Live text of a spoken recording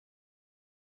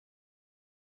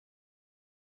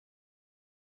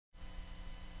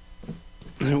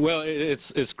Well,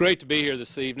 it's great to be here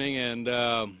this evening, and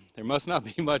there must not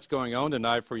be much going on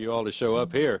tonight for you all to show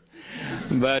up here.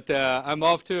 But I'm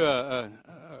off to a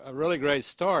really great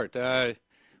start. I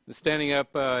was standing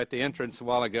up at the entrance a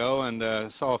while ago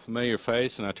and saw a familiar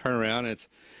face, and I turn around, and it's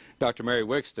Dr. Mary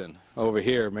Wixton over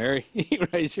here. Mary,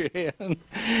 raise your hand.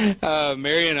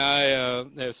 Mary and I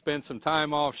have spent some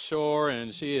time offshore,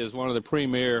 and she is one of the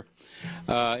premier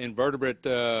marine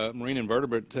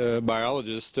invertebrate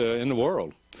biologists in the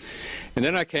world. And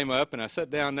then I came up and I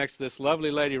sat down next to this lovely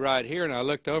lady right here, and I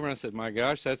looked over and I said, my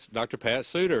gosh, that's Dr. Pat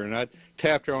Suter. And I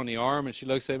tapped her on the arm, and she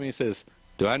looks at me and says,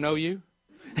 do I know you?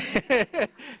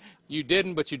 You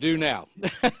didn't, but you do now.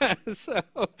 So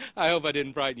I hope I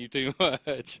didn't frighten you too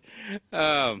much.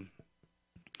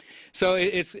 So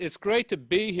it's great to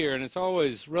be here, and it's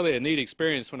always really a neat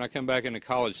experience when I come back into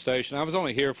College Station. I was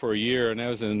only here for a year, and that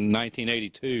was in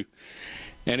 1982,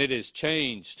 and it has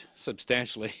changed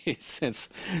substantially since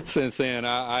then.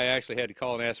 I actually had to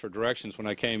call and ask for directions when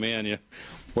I came in. You know,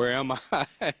 where am I?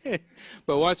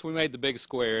 But once we made the big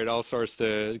square, it all starts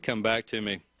to come back to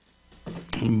me.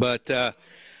 But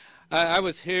I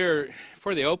was here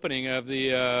for the opening of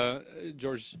the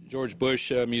George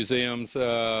Bush Museum's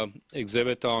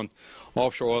exhibit on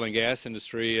offshore oil and gas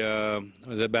industry. It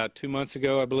was about 2 months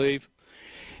ago, I believe,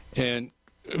 and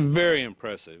very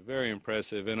impressive, very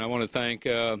impressive. And I want to thank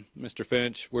Mr.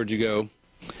 Finch, where'd you go?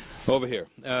 Over here,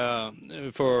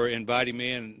 for inviting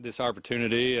me and this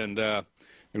opportunity, and a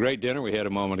great dinner we had a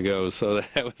moment ago, so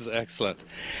that was excellent.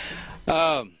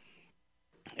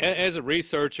 As a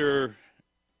researcher,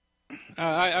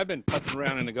 I've been putzing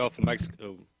around in the Gulf of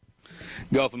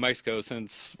Mexico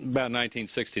since about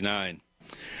 1969.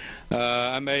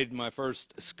 I made my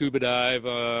first scuba dive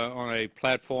on a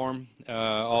platform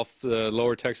off the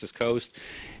lower Texas coast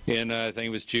in, I think it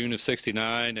was June of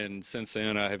 '69, and since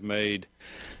then I have made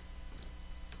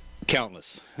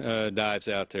countless dives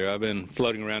out there. I've been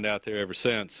floating around out there ever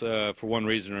since, for one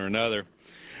reason or another.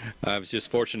 I was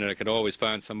just fortunate I could always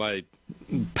find somebody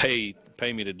pay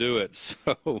me to do it,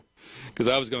 so because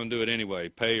I was going to do it anyway,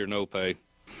 pay or no pay.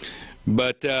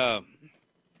 But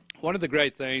one of the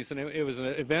great things, and it was an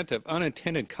event of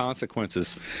unintended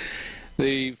consequences.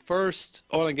 The first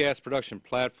oil and gas production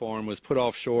platform was put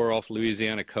offshore off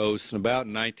Louisiana coast in about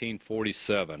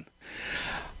 1947.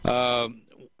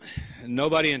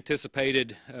 Nobody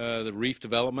anticipated the reef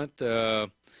development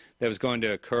that was going to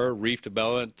occur. Reef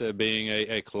development being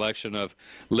a collection of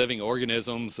living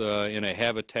organisms in a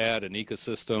habitat, an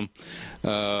ecosystem,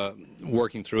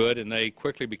 working through it, and they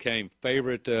quickly became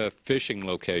favorite fishing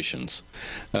locations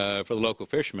for the local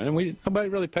fishermen. And nobody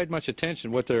really paid much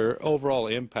attention what their overall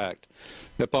impact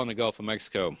upon the Gulf of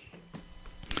Mexico.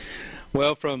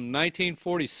 Well, from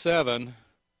 1947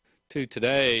 to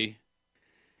today,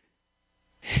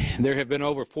 there have been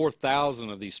over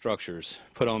 4,000 of these structures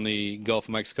put on the Gulf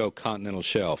of Mexico continental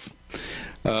shelf.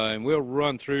 And we'll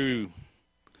run through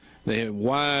the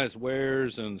whys,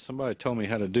 wheres, and somebody told me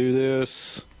how to do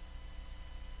this.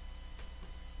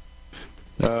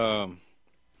 Well,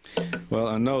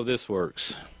 I know this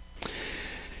works.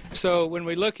 So when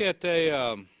we look at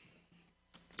an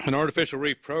artificial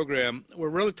reef program, we're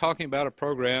really talking about a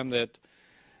program that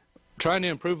trying to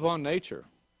improve upon nature.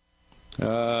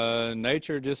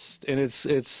 Nature just in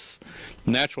its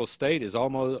natural state is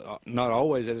almost not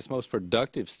always at its most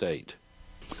productive state.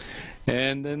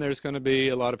 And then there's going to be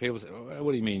a lot of people say, oh,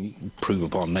 what do you mean improve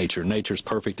upon nature? Nature's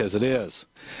perfect as it is.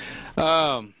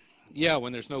 Yeah,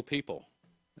 when there's no people.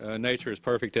 Nature is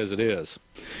perfect as it is.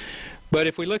 But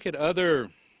if we look at other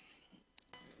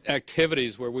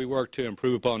activities where we work to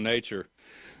improve upon nature,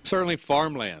 certainly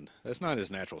farmland, that's not its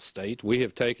natural state. We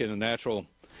have taken a natural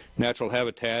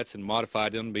habitats and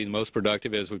modified them to be the most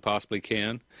productive as we possibly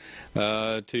can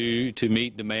to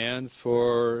meet demands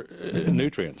for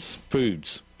nutrients,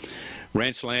 foods.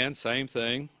 Ranch land, same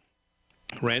thing.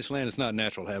 Ranch land is not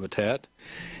natural habitat.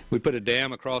 We put a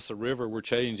dam across the river, we're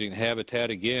changing habitat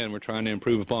again. We're trying to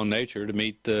improve upon nature to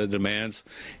meet the demands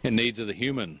and needs of the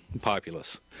human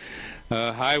populace.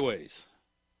 Highways,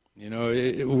 you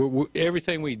know,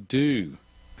 everything we do,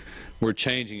 we're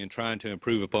changing and trying to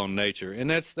improve upon nature. And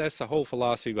that's the whole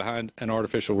philosophy behind an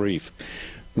artificial reef.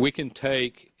 We can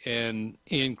take and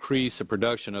increase the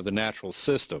production of the natural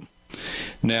system.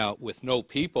 Now, with no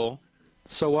people,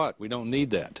 so what? We don't need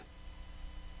that.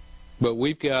 But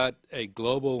we've got a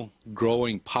global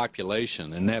growing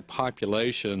population, and that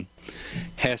population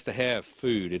has to have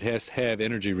food. It has to have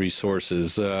energy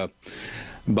resources,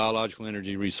 biological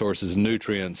energy resources,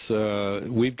 nutrients.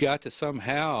 We've got to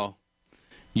somehow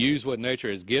use what nature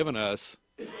has given us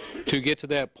to get to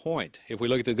that point. If we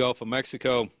look at the Gulf of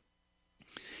Mexico,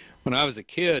 When I was a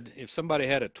kid, if somebody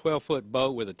had a 12-foot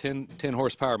boat with a 10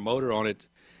 horsepower motor on it,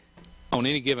 on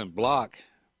any given block,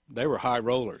 they were high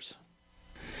rollers.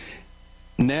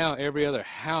 Now every other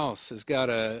house has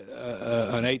got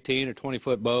an 18 or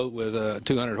 20-foot boat with a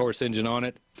 200-horse engine on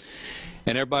it,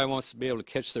 and everybody wants to be able to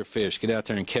catch their fish, get out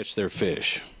there and catch their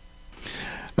fish.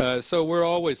 So we're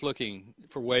always looking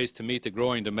for ways to meet the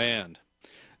growing demand.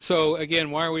 So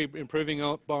again, why are we improving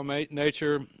upon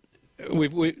nature?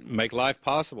 We make life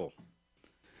possible.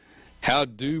 How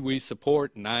do we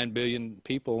support 9 billion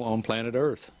people on planet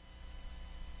Earth?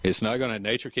 It's not going to,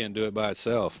 nature can't do it by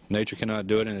itself. Nature cannot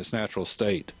do it in its natural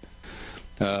state.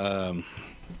 And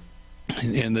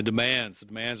the demands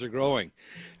are growing.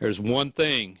 There's one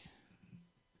thing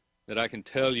that I can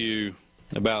tell you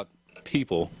about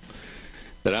people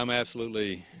that I'm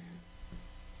absolutely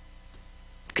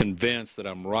convinced that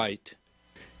I'm right,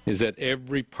 is that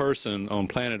every person on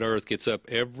planet Earth gets up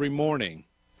every morning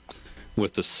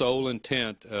with the sole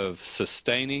intent of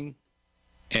sustaining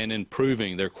and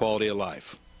improving their quality of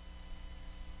life.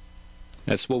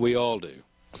 That's what we all do.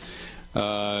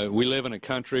 We live in a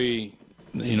country,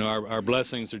 you know, our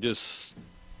blessings are just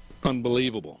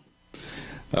unbelievable.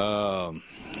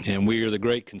 And we are the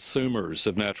great consumers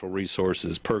of natural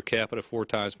resources, per capita 4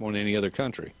 times more than any other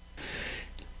country.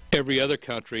 Every other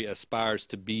country aspires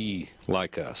to be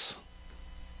like us.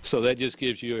 So that just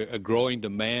gives you a growing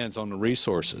demands on the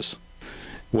resources.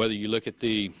 Whether you look at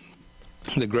the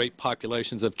great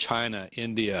populations of China,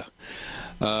 India,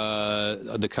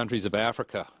 the countries of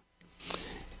Africa,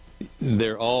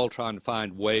 they're all trying to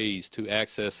find ways to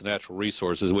access the natural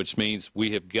resources, which means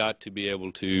we have got to be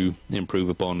able to improve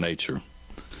upon nature.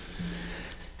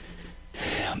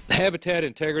 Habitat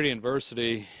integrity and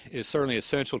diversity is certainly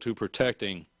essential to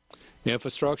protecting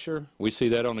infrastructure. We see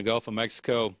that on the Gulf of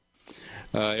Mexico.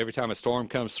 Every time a storm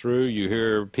comes through, you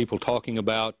hear people talking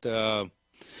about the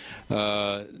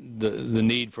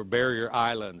need for barrier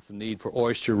islands, the need for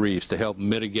oyster reefs to help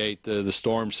mitigate the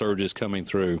storm surges coming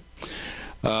through.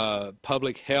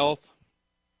 Public health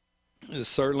is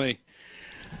certainly,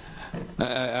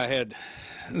 I had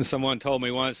someone told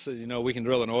me once, you know, we can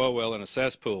drill an oil well in a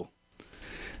cesspool.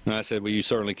 And I said, well, you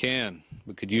certainly can,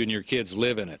 but could you and your kids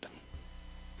live in it?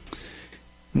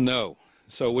 No.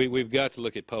 So we've got to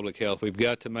look at public health. We've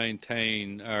got to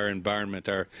maintain our environment,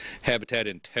 our habitat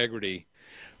integrity,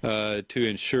 to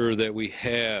ensure that we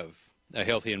have a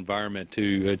healthy environment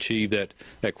to achieve that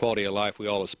quality of life we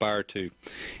all aspire to.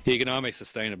 Economic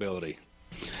sustainability.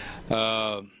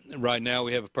 Right now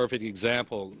we have a perfect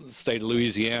example. The state of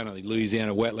Louisiana. The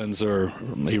Louisiana wetlands are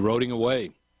eroding away.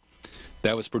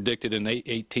 That was predicted in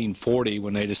 1840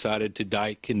 when they decided to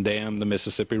dike and dam the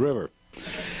Mississippi River.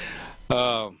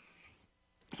 Going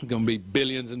to be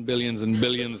billions and billions and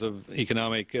billions of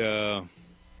economic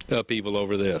upheaval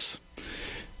over this.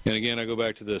 And again, I go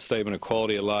back to the statement of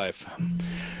quality of life.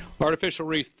 Artificial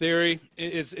reef theory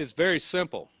is very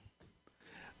simple.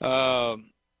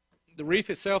 The reef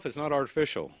itself is not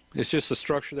artificial. It's just the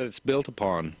structure that it's built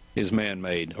upon is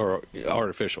man-made or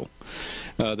artificial.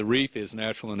 The reef is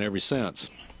natural in every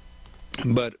sense.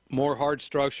 But more hard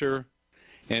structure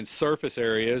and surface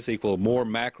areas equal more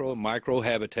macro and micro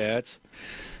habitats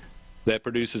that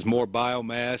produces more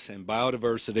biomass and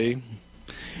biodiversity,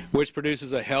 which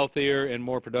produces a healthier and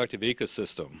more productive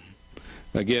ecosystem.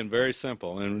 Again, very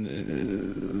simple.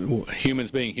 And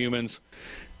humans being humans,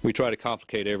 we try to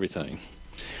complicate everything.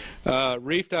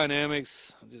 Reef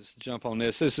dynamics, I'll just jump on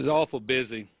this. This is awful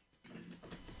busy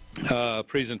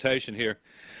presentation here.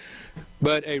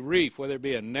 But a reef, whether it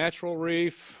be a natural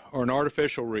reef or an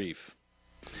artificial reef,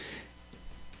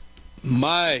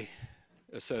 my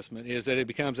assessment is that it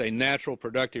becomes a natural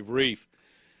productive reef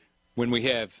when we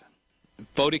have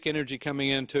photic energy coming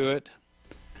into it.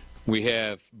 We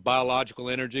have biological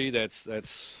energy,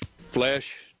 that's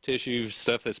flesh, tissue,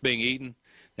 stuff that's being eaten.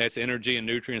 That's energy and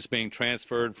nutrients being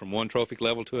transferred from one trophic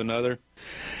level to another.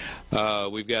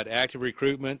 We've got active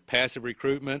recruitment, passive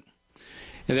recruitment.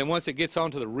 And then once it gets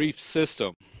onto the reef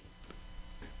system,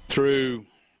 through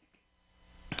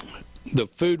the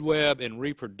food web and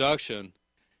reproduction,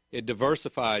 it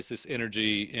diversifies this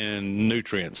energy and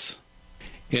nutrients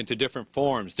into different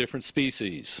forms, different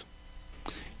species.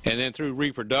 And then through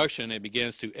reproduction, it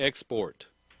begins to export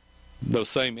those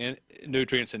same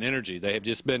nutrients and energy. They have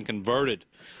just been converted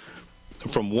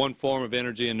from one form of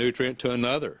energy and nutrient to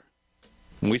another.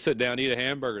 When we sit down and eat a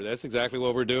hamburger, that's exactly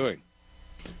what we're doing.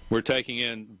 We're taking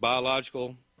in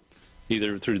biological,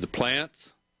 either through the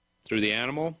plants, through the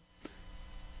animal.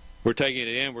 We're taking it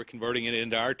in, we're converting it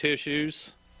into our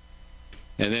tissues,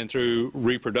 and then through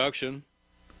reproduction,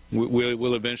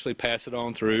 we'll eventually pass it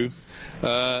on through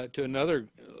to another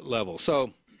level.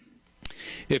 So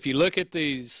if you look at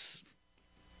these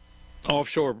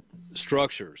offshore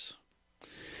structures,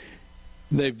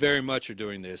 they very much are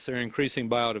doing this. They're increasing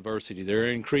biodiversity, they're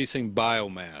increasing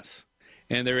biomass,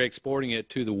 and they're exporting it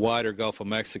to the wider Gulf of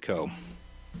Mexico.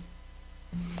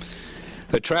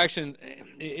 Attraction,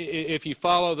 if you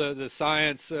follow the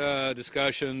science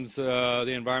discussions,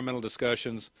 the environmental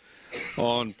discussions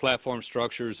on platform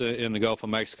structures in the Gulf of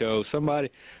Mexico,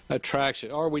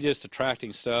 attraction, are we just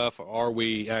attracting stuff, or are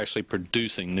we actually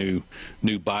producing new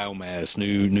biomass,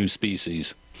 new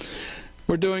species?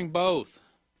 We're doing both.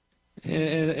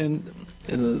 And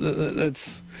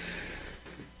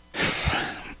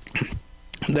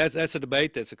that's a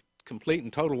debate that's a complete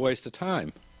and total waste of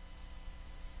time.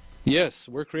 Yes,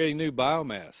 we're creating new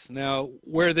biomass. Now,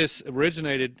 where this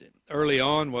originated early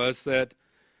on was that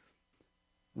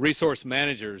resource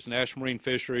managers, National Marine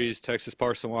Fisheries, Texas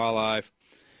Parks and Wildlife,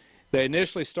 they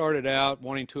initially started out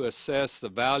wanting to assess the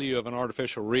value of an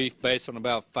artificial reef based on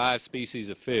about 5 species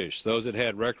of fish, those that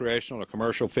had recreational or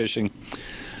commercial fishing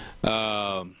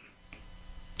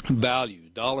value,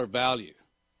 dollar value.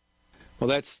 Well,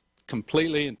 that's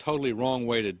completely and totally wrong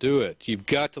way to do it. You've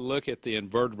got to look at the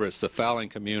invertebrates, the fouling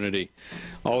community,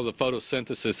 all the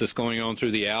photosynthesis that's going on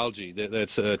through the algae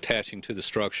that's attaching to the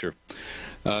structure.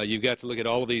 You've got to look at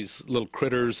all of these little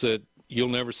critters that you'll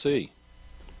never see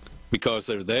because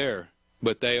they're there,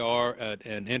 but they are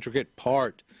an intricate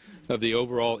part of the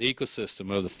overall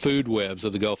ecosystem of the food webs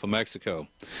of the Gulf of Mexico.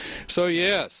 So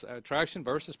yes, attraction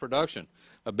versus production.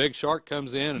 A big shark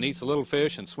comes in and eats a little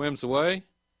fish and swims away.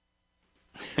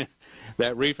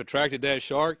 That reef attracted that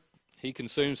shark, he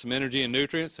consumed some energy and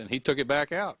nutrients, and he took it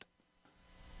back out.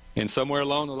 And somewhere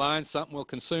along the line, something will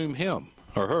consume him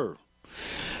or her.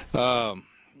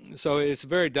 So it's a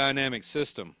very dynamic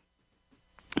system.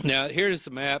 Now, here's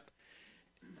the map.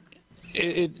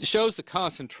 It shows the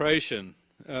concentration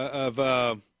of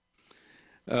the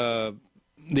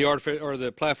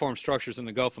platform structures in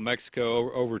the Gulf of Mexico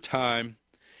over time.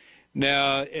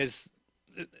 Now,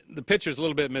 the picture is a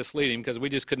little bit misleading because we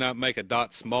just could not make a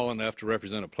dot small enough to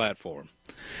represent a platform.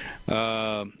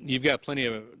 You've got plenty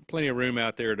of room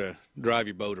out there to drive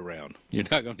your boat around. You're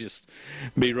not going to just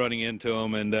be running into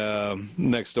them and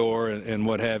next door and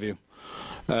what have you,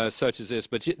 such as this.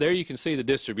 But there you can see the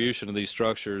distribution of these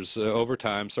structures over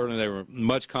time. Certainly they were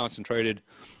much concentrated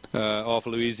off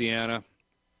Louisiana,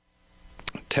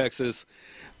 Texas,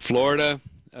 Florida.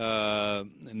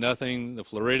 Nothing. The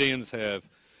Floridians have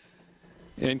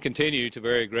and continue to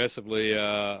very aggressively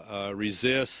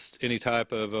resist any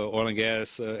type of oil and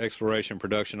gas exploration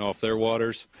production off their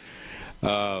waters.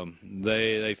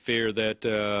 They fear that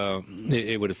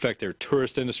it would affect their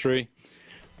tourist industry,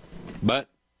 but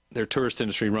their tourist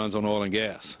industry runs on oil and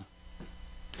gas.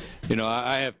 You know,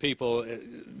 I have people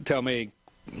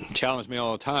challenge me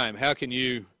all the time, how can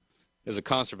you, as a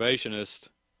conservationist,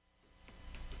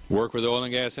 work with the oil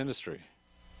and gas industry?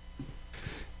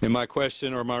 And my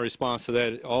question or my response to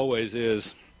that always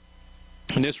is,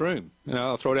 in this room, and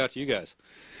I'll throw it out to you guys,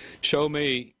 show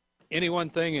me any one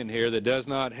thing in here that does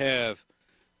not have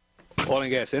oil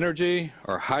and gas energy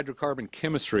or hydrocarbon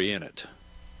chemistry in it.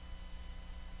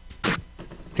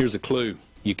 Here's a clue,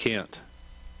 you can't.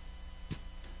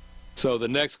 So the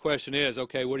next question is,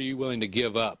 okay, what are you willing to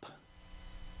give up?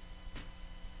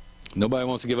 Nobody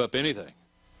wants to give up anything.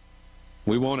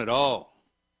 We want it all.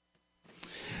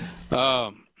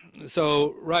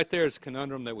 So right there is a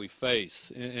conundrum that we face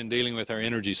in dealing with our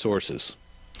energy sources.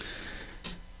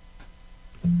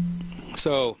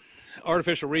 So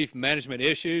artificial reef management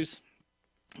issues.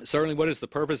 Certainly, what is the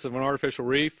purpose of an artificial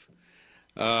reef?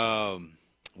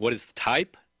 What is the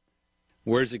type?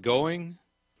 Where is it going?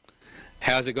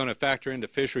 How is it going to factor into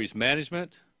fisheries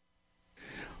management?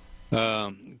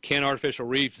 Can artificial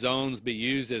reef zones be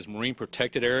used as marine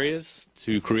protected areas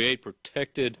to create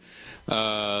protected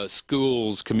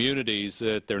schools, communities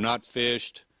that they're not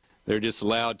fished, they're just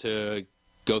allowed to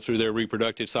go through their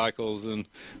reproductive cycles and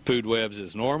food webs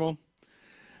as normal?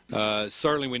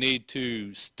 Certainly we need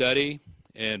to study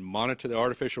and monitor the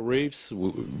artificial reefs.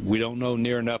 We don't know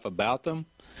near enough about them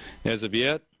as of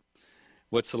yet.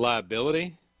 What's the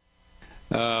liability?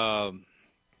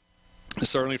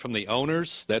 Certainly from the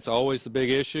owners, that's always the big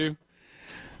issue.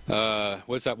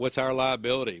 What's our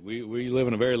liability? We live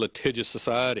in a very litigious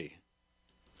society.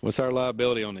 What's our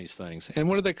liability on these things? And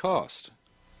what do they cost?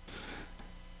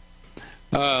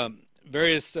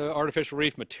 Various artificial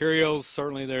reef materials.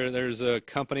 Certainly there's a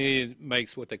company that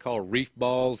makes what they call reef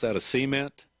balls out of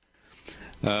cement.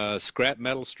 Scrap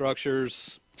metal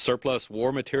structures, surplus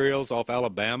war materials off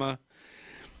Alabama.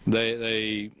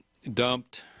 They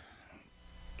dumped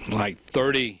like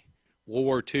 30 World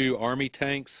War II Army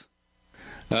tanks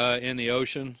in the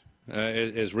ocean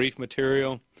as reef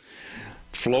material.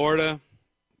 Florida,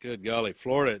 good golly,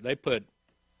 Florida, they put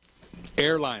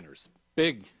airliners,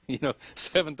 big,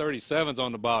 737s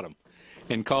on the bottom,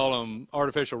 and call them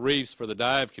artificial reefs for the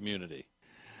dive community.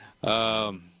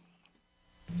 Warren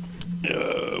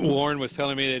was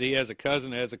telling me that he has a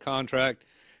cousin that has a contract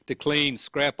to clean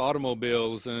scrap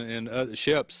automobiles and other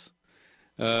ships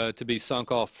to be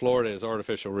sunk off Florida as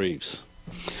artificial reefs.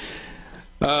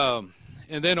 And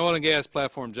then oil and gas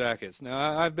platform jackets.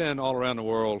 Now, I've been all around the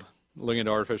world looking at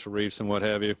artificial reefs and what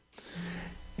have you.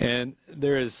 And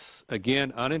there is,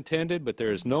 again, unintended, but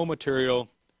there is no material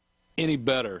any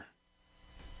better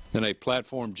than a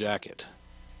platform jacket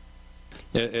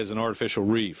as an artificial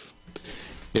reef.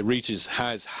 It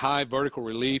has high vertical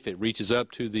relief. It reaches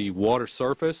up to the water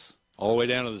surface, all the way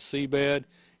down to the seabed.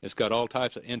 It's got all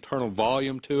types of internal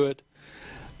volume to it.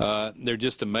 They're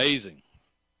just amazing.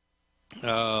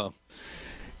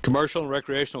 Commercial and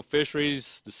recreational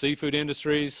fisheries, the seafood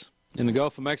industries in the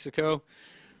Gulf of Mexico.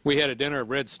 We had a dinner of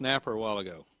red snapper a while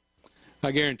ago.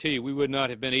 I guarantee you we would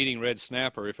not have been eating red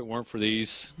snapper if it weren't for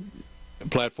these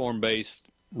platform-based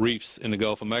reefs in the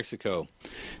Gulf of Mexico.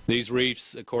 These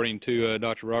reefs, according to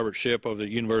Dr. Robert Shipp of the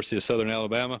University of Southern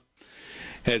Alabama,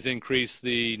 has increased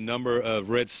the number of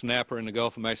red snapper in the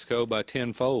Gulf of Mexico by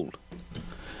tenfold.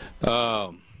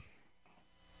 And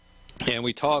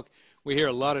we hear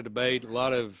a lot of debate, a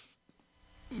lot of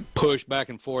push back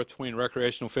and forth between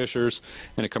recreational fishers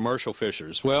and the commercial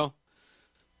fishers. Well,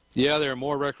 yeah, there are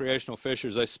more recreational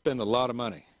fishers. They spend a lot of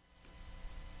money.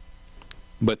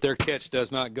 But their catch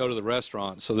does not go to the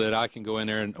restaurant so that I can go in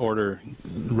there and order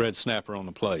red snapper on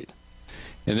the plate.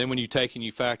 And then when you take and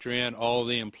you factor in all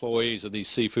the employees of these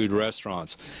seafood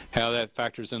restaurants, how that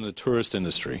factors into the tourist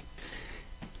industry,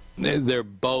 they're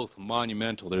both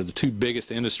monumental. They're the two biggest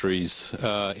industries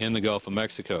in the Gulf of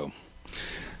Mexico.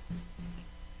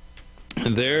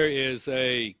 There is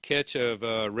a catch of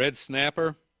red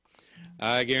snapper.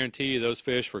 I guarantee you those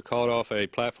fish were caught off a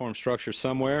platform structure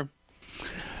somewhere.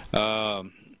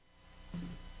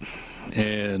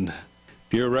 And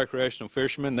if you're a recreational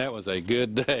fisherman, that was a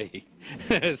good day.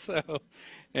 So,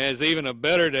 and it's even a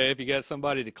better day if you got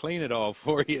somebody to clean it all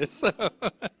for you. So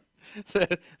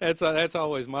that's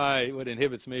always what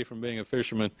inhibits me from being a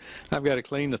fisherman. I've got to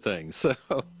clean the things. So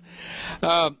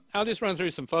I'll just run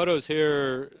through some photos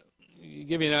here,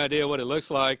 give you an idea of what it looks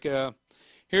like.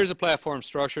 Here's a platform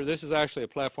structure. This is actually a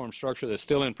platform structure that's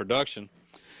still in production.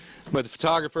 But the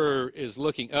photographer is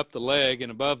looking up the leg,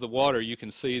 and above the water you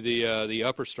can see the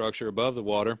upper structure above the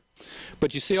water.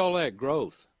 But you see all that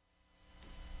growth.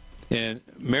 And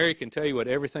Mary can tell you what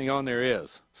everything on there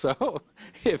is. So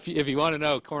if you want to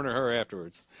know, corner her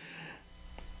afterwards.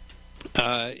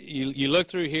 You look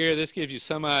through here, this gives you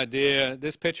some idea.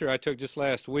 This picture I took just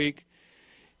last week,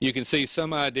 you can see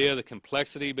some idea of the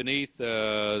complexity beneath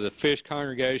the fish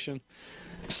congregation.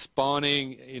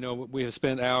 Spawning, we have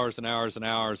spent hours and hours and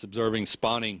hours observing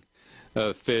spawning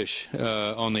fish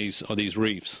on these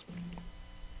reefs.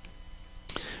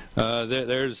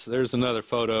 There's another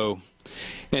photo,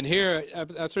 and here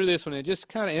I threw this one in just to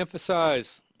kind of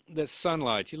emphasize that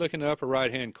sunlight. You look in the upper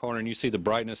right-hand corner and you see the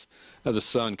brightness of the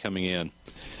sun coming in.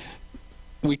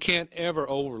 We can't ever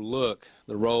overlook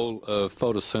the role of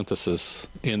photosynthesis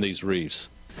in these reefs,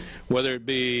 whether it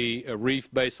be a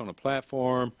reef based on a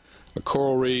platform, a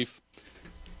coral reef.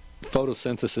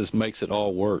 Photosynthesis makes it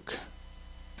all work.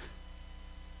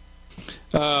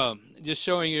 Just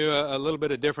showing you a little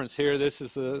bit of difference here. This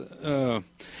is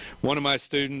one of my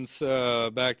students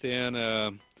back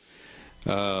then.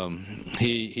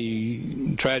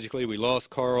 He tragically, we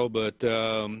lost Carl, but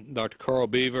Dr. Carl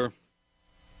Beaver.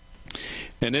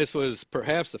 And this was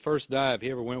perhaps the first dive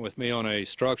he ever went with me on a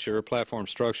structure, a platform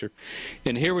structure.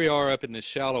 And here we are up in the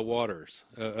shallow waters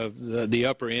of the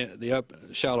upper end, the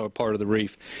shallow part of the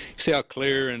reef. You see how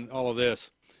clear and all of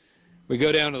this. We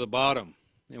go down to the bottom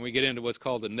and we get into what's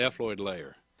called the nephloid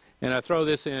layer. And I throw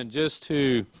this in just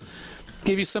to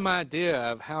give you some idea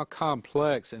of how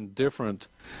complex and different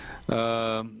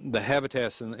the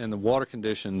habitats and the water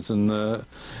conditions and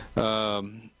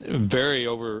vary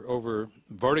over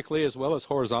vertically as well as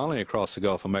horizontally across the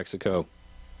Gulf of Mexico.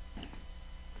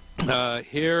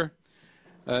 Here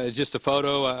is just a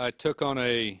photo I took on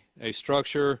a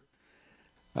structure.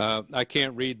 I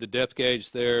can't read the depth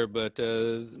gauge there, but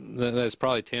that's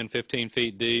probably 10, 15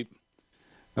 feet deep.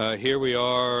 Here we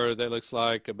are, that looks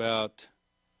like about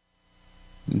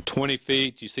 20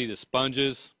 feet. You see the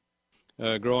sponges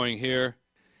growing here.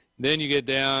 Then you get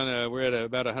down, we're at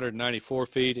about 194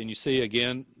 feet, and you see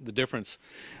again the difference,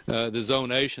 the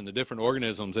zonation, the different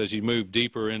organisms as you move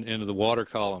deeper into the water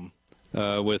column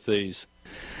with these.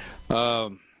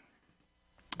 Some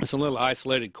little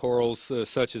isolated corals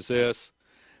such as this.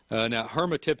 Now,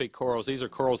 hermatypic corals, these are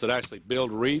corals that actually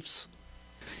build reefs.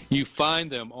 You find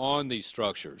them on these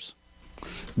structures,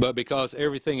 but because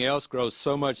everything else grows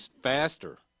so much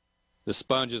faster, the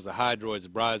sponges, the hydroids, the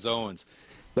bryozoans,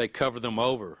 they cover them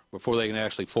over before they can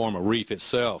actually form a reef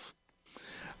itself.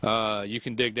 You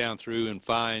can dig down through and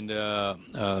find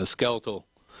skeletal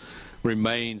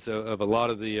remains of a lot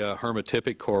of the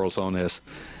hermatypic corals on this.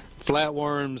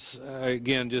 Flatworms,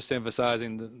 again, just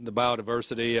emphasizing the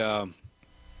biodiversity.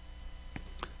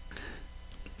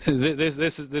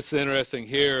 This is interesting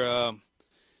here.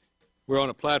 We're on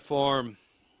a platform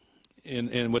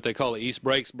in what they call the East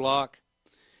Breaks block,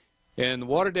 and the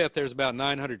water depth there is about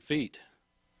 900 feet.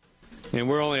 And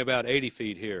we're only about 80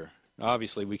 feet here.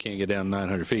 Obviously, we can't get down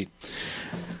 900 feet.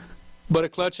 But a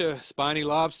clutch of spiny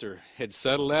lobster had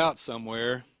settled out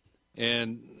somewhere,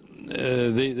 and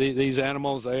these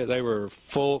animals, they were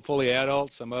fully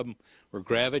adult. Some of them were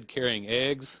gravid, carrying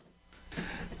eggs.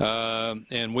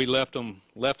 And we left them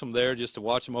there just to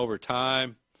watch them over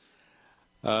time.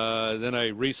 Then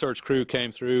a research crew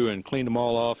came through and cleaned them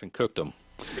all off and cooked them.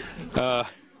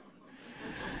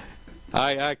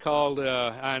 I called,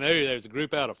 I knew there was a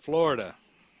group out of Florida,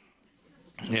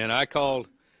 and I called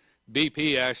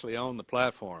BP actually on the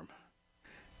platform.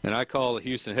 And I called the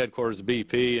Houston headquarters of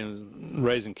BP and was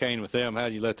raising Cain with them. How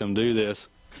do you let them do this?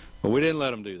 Well, we didn't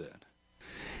let them do that.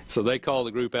 So they called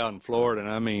the group out in Florida,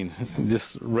 and I mean,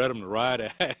 just read them the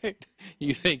riot act.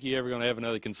 You think you're ever going to have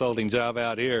another consulting job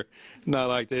out here? Not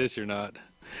like this, you're not.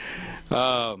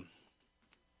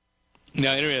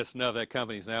 Now, interesting enough, that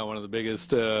company is now one of the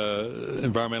biggest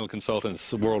environmental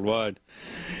consultants worldwide.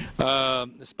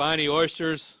 Spiny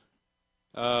oysters,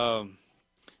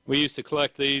 we used to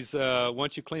collect these.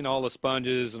 Once you clean all the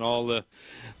sponges and all the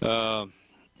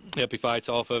epiphytes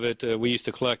off of it, we used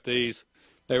to collect these.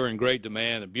 They were in great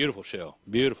demand. A beautiful shell,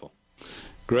 beautiful.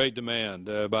 Great demand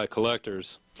by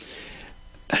collectors.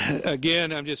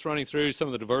 Again, I'm just running through some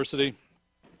of the diversity.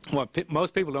 What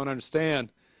most people don't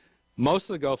understand, most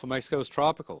of the Gulf of Mexico is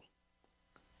tropical.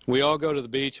 We all go to the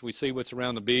beach. We see what's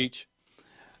around the beach.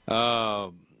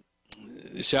 Shallow,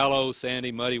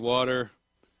 sandy, muddy water.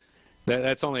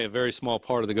 That's only a very small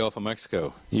part of the Gulf of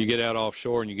Mexico. You get out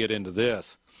offshore and you get into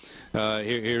this.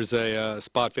 Here's a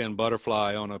spot fin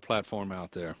butterfly on a platform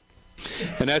out there.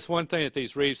 And that's one thing that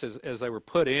these reefs, as they were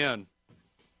put in,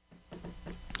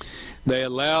 they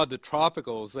allowed the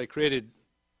tropicals, they created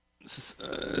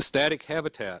static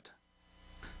habitat.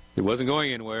 It wasn't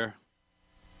going anywhere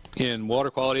in water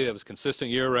quality that was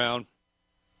consistent year-round.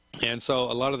 And so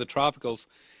a lot of the tropicals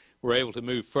were able to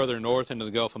move further north into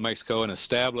the Gulf of Mexico and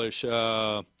establish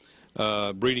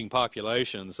breeding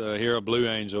populations. Here, a blue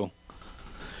angel.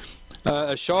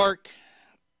 A shark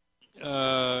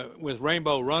with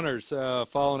rainbow runners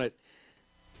following it.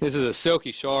 This is a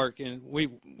silky shark, and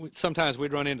sometimes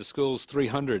we'd run into schools,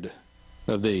 300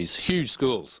 of these, huge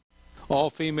schools,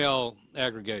 all female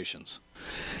aggregations.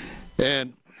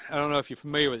 And I don't know if you're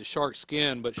familiar with the shark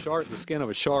skin, but the skin of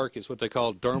a shark is what they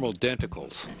call dermal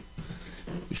denticles.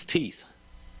 It's teeth,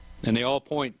 and they all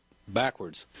point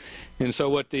backwards. And so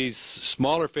what these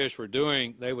smaller fish were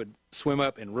doing, they would swim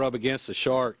up and rub against the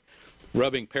shark,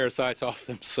 rubbing parasites off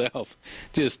themselves,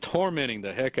 just tormenting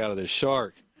the heck out of this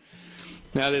shark.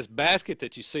 Now this basket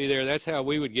that you see there, that's how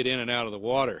we would get in and out of the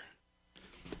water.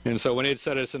 And so when it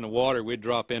set us in the water, we'd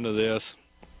drop into this.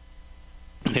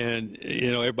 And, you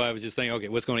know, everybody was just thinking, okay,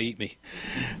 what's going to eat me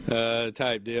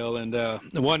type deal. And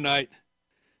one night,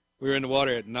 we were in the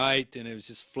water at night, and it was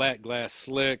just flat glass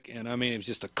slick. And, I mean, it was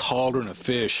just a cauldron of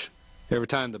fish. Every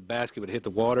time the basket would hit the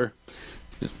water,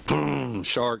 just boom,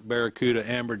 shark, barracuda,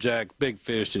 amberjack, big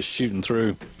fish just shooting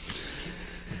through.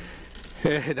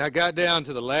 And I got down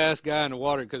to the last guy in the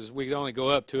water because we could only go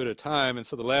up two at a time. And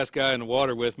so the last guy in the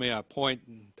water with me, I point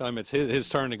and tell him it's his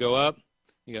turn to go up.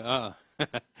 He goes,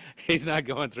 he's not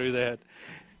going through that.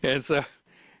 And so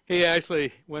he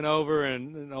actually went over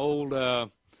and an old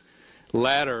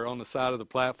ladder on the side of the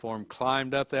platform,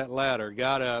 climbed up that ladder,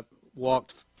 got up,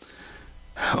 walked,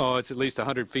 it's at least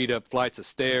 100 feet up flights of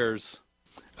stairs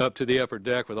up to the upper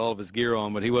deck with all of his gear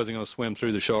on, but he wasn't going to swim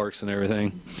through the sharks and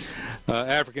everything.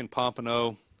 African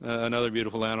pompano, another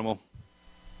beautiful animal.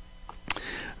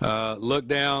 Look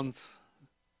downs.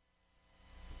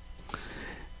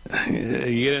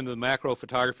 You get into the macro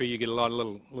photography, you get a lot of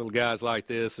little guys like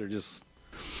this. They're just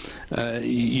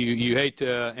you hate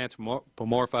to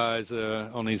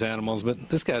anthropomorphize on these animals, but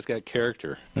this guy's got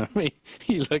character. I mean,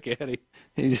 you look at him,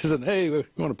 he's just saying, "Hey, you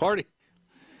want to party?"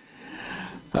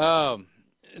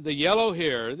 The yellow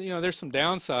here, there's some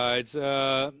downsides.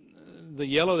 The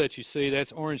yellow that you see,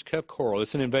 that's orange cup coral.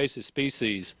 It's an invasive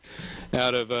species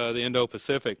out of the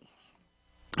Indo-Pacific,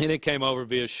 and it came over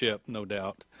via ship, no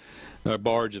doubt, a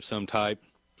barge of some type.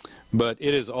 But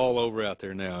it is all over out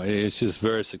there now. It's just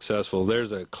very successful.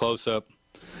 There's a close-up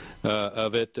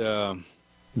of it.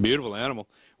 Beautiful animal.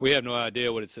 We have no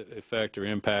idea what its effect or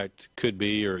impact could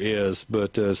be or is,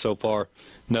 but so far,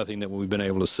 nothing that we've been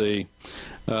able to see.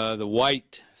 The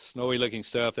white, snowy-looking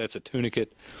stuff, that's a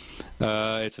tunicate.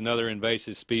 It's another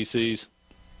invasive species,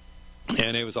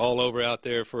 and it was all over out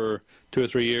there for 2 or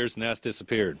 3 years, and now it's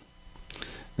disappeared.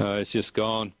 It's just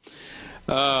gone.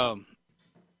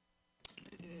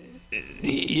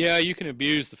 Yeah, you can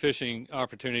abuse the fishing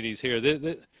opportunities here.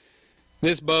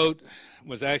 This boat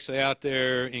was actually out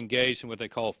there engaged in what they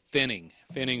call finning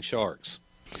sharks.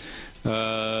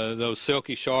 Those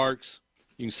silky sharks,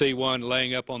 you can see one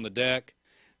laying up on the deck.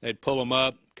 They'd pull them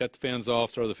up, cut the fins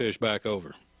off, throw the fish back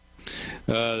over.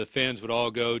 The fins would all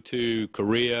go to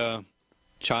Korea,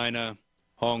 China,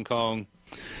 Hong Kong.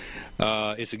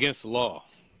 It's against the law.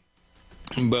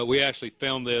 But we actually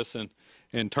filmed this and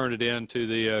turned it in to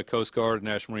the Coast Guard and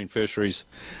National Marine Fisheries.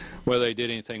 Whether they did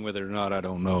anything with it or not, I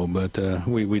don't know, but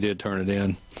we did turn it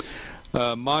in.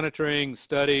 Monitoring,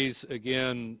 studies,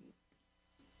 again,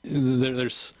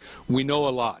 we know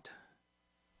a lot.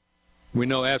 We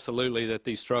know absolutely that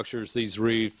these structures, these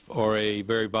reefs, are a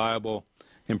very viable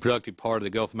and productive part of the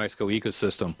Gulf of Mexico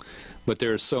ecosystem, but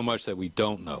there is so much that we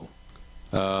don't know,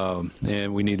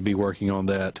 and we need to be working on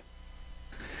that.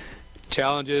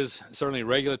 Challenges, certainly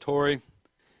regulatory.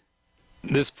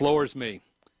 This floors me.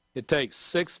 It takes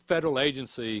 6 federal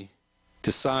agencies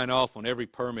to sign off on every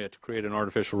permit to create an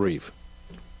artificial reef.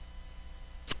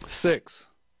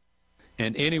 6.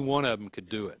 And any one of them could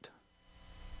do it.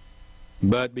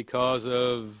 But because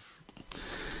of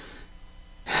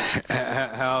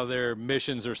how their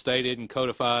missions are stated and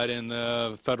codified in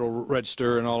the Federal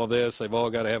Register and all of this, they've all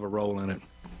got to have a role in it.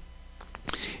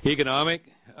 Economic.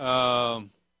 I'd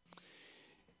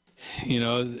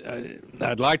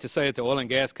like to say that the oil and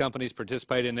gas companies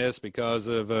participate in this because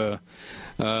of a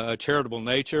charitable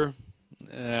nature.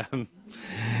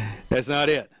 That's not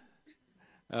it.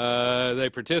 They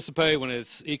participate when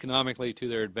it's economically to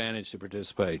their advantage to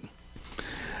participate.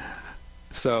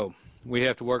 So we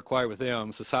have to work quite with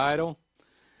them. Societal,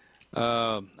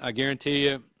 I guarantee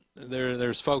you,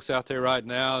 there's folks out there right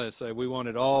now that say we want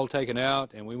it all taken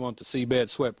out and we want the seabed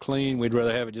swept clean. We'd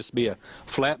rather have it just be a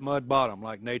flat mud bottom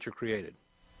like nature created.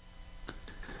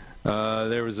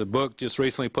 There was a book just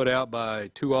recently put out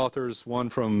by 2 authors, one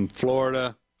from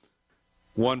Florida,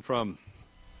 one from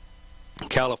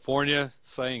California,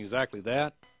 saying exactly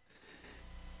that.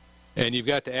 And you've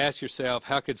got to ask yourself,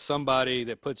 how could somebody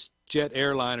that puts jet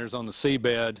airliners on the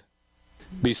seabed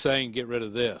be saying get rid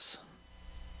of this?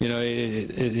 You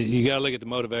got to look at the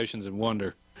motivations and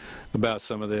wonder about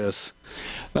some of this.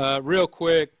 Real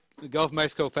quick, the Gulf of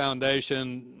Mexico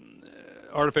Foundation,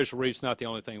 artificial reef's not the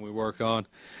only thing we work on.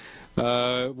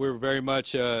 We're very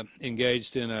much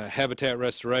engaged in habitat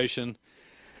restoration.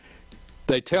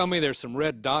 They tell me there's some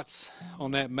red dots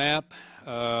on that map.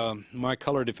 My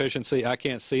color deficiency, I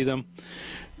can't see them.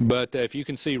 But if you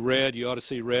can see red, you ought to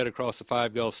see red across the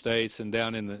 5 Gulf states and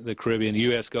down in the Caribbean,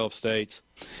 U.S. Gulf states.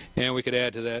 And we could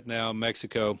add to that now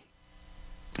Mexico,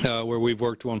 where we've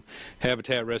worked on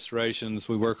habitat restorations.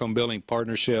 We work on building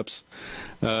partnerships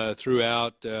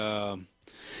throughout. In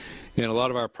a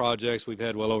lot of our projects, we've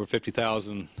had well over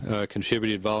 50,000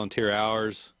 contributed volunteer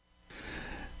hours.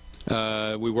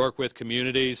 We work with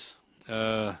communities.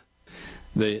 The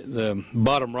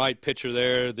bottom right picture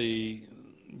there, the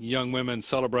young women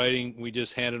celebrating, we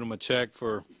just handed them a check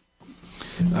for,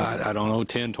 I don't know,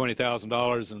 $10,000,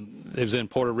 $20,000, and it was in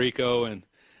Puerto Rico, and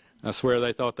I swear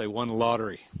they thought they won the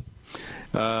lottery.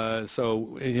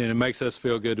 So it makes us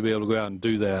feel good to be able to go out and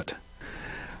do that.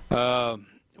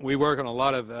 We work on a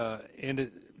lot of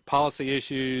policy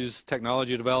issues,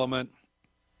 technology development,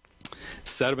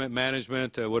 sediment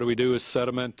management. What do we do with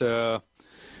sediment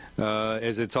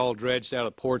as it's all dredged out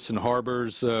of ports and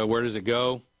harbors? Where does it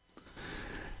go?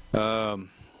 And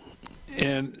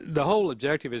the whole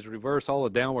objective is to reverse all the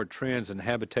downward trends in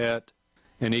habitat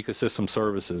and ecosystem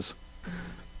services.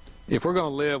 If we're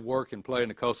going to live, work, and play in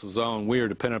the coastal zone, we are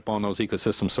dependent upon those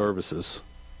ecosystem services.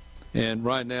 And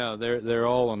right now, they're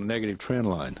all on a negative trend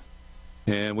line.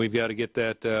 And we've got to get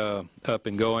that up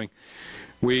and going.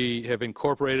 We have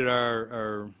incorporated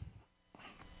our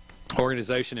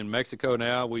organization in Mexico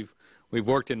now. We've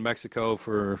worked in Mexico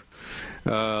for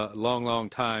a long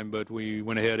time, but we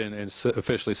went ahead and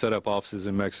officially set up offices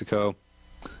in Mexico.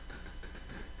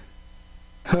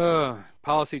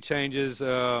 Policy changes,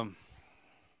 that'll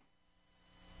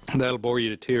bore you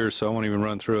to tears, so I won't even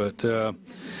run through it.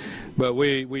 But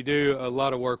we do a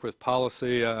lot of work with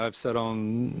policy. I've sat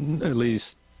on at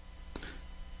least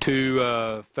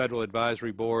 2 federal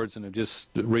advisory boards, and have just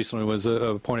recently was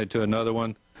appointed to another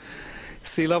one.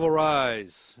 Sea level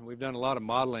rise. We've done a lot of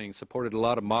modeling, supported a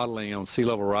lot of modeling on sea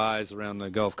level rise around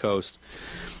the Gulf Coast.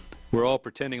 We're all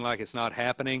pretending like it's not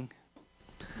happening.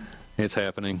 It's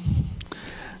happening.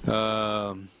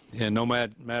 And no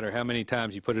matter how many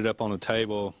times you put it up on the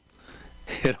table,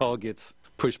 it all gets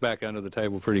pushed back under the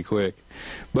table pretty quick.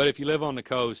 But if you live on the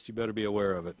coast, you better be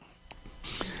aware of it.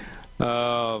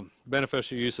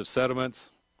 Beneficial use of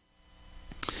sediments.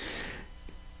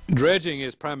 Dredging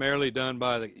is primarily done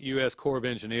by the U.S. Corps of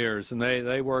Engineers, and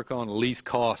they work on a least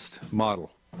cost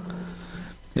model.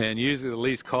 And usually the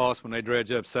least cost when they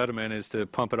dredge up sediment is to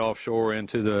pump it offshore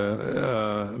into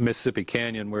the Mississippi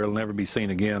Canyon, where it'll never be seen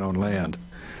again on land.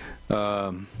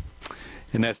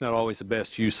 And that's not always the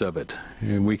best use of it.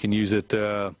 And we can use it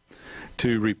to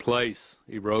replace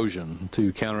erosion,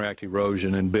 to counteract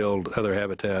erosion and build other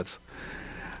habitats.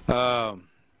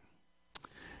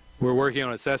 We're working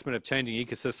on assessment of changing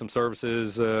ecosystem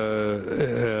services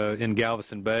in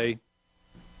Galveston Bay.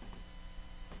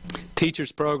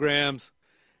 Teachers programs,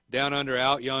 down under,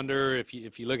 out yonder. If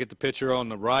you look at the picture on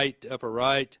the right, upper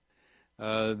right,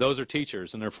 those are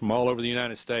teachers, and they're from all over the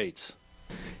United States.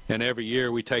 And every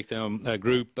year we take them,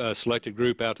 a selected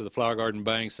group, out to the flower garden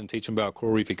banks and teach them about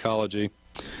coral reef ecology.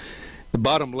 The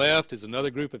bottom left is another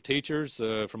group of teachers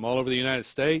from all over the United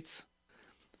States.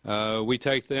 We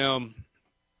take them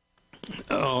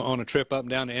on a trip up and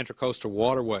down the Intracoastal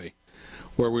Waterway,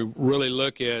 where we really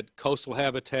look at coastal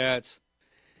habitats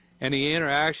and the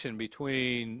interaction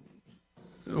between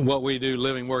what we do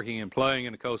living, working, and playing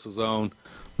in the coastal zone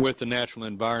with the natural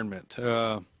environment.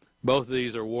 Both of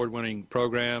these are award-winning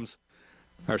programs.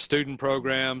 Our student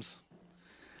programs,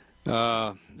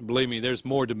 believe me, there's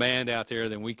more demand out there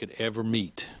than we could ever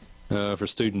meet for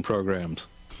student programs.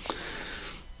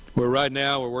 Right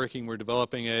now we're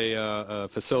developing a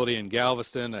facility in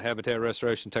Galveston, a Habitat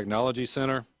Restoration Technology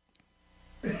Center.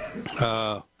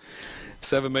 $7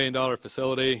 million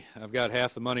facility. I've got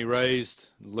half the money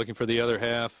raised, looking for the other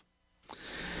half.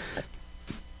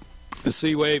 The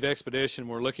Sea Wave Expedition,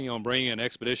 we're looking on bringing an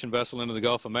expedition vessel into the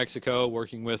Gulf of Mexico,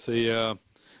 working with the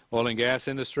oil and gas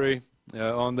industry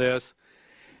on this.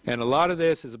 And a lot of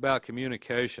this is about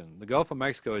communication. The Gulf of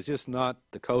Mexico is just not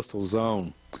the coastal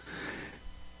zone.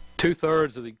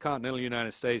 2/3 of the continental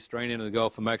United States drain into the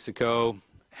Gulf of Mexico.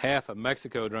 Half of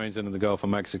Mexico drains into the Gulf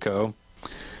of Mexico.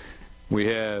 We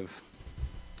have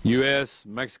U.S.,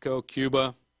 Mexico,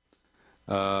 Cuba,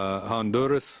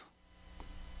 Honduras,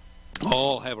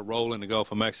 all have a role in the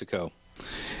Gulf of Mexico.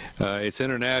 It's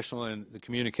international, and the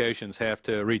communications have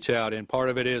to reach out. And part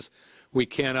of it is we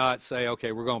cannot say,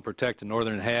 okay, we're going to protect the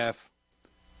northern half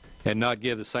and not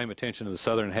give the same attention to the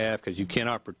southern half, because you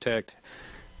cannot protect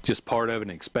just part of it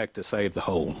and expect to save the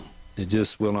whole. It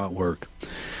just will not work.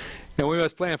 And we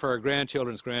must plan for our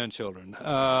grandchildren's grandchildren.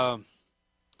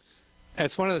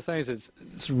 That's one of the things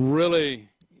it's really,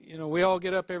 we all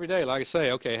get up every day, like I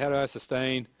say, okay, how do I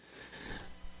sustain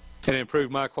and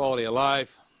improve my quality of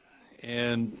life?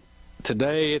 And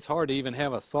today it's hard to even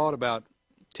have a thought about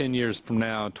 10 years from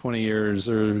now, 20 years,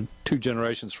 or 2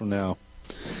 generations from now.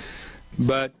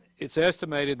 But it's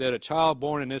estimated that a child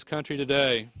born in this country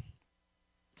today,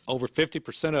 over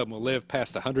 50% of them will live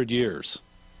past 100 years.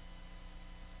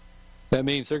 That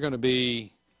means they're going to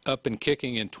be up and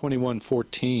kicking in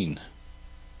 2114.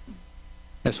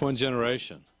 That's one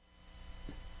generation.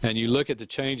 And you look at the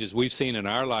changes we've seen in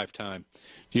our lifetime.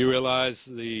 Do you realize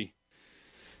the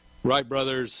Wright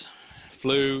brothers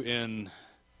flew in,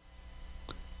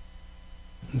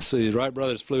 the Wright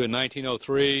brothers flew in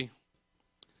 1903.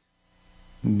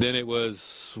 Then it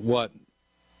was,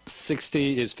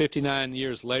 59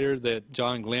 years later that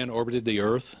John Glenn orbited the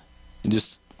Earth, in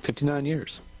just 59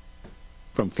 years.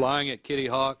 From flying at Kitty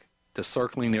Hawk to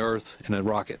circling the Earth in a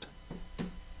rocket.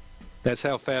 That's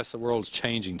how fast the world's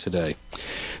changing today.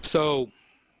 So,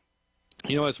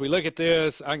 as we look at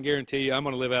this, I can guarantee you I'm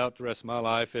going to live out the rest of my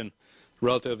life in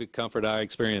relative comfort I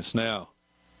experience now.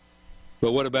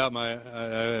 But what about I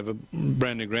have a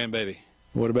brand new grandbaby.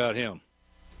 What about him?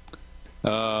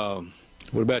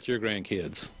 What about your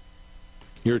grandkids?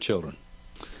 Your children?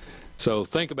 So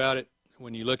think about it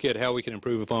when you look at how we can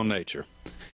improve upon nature.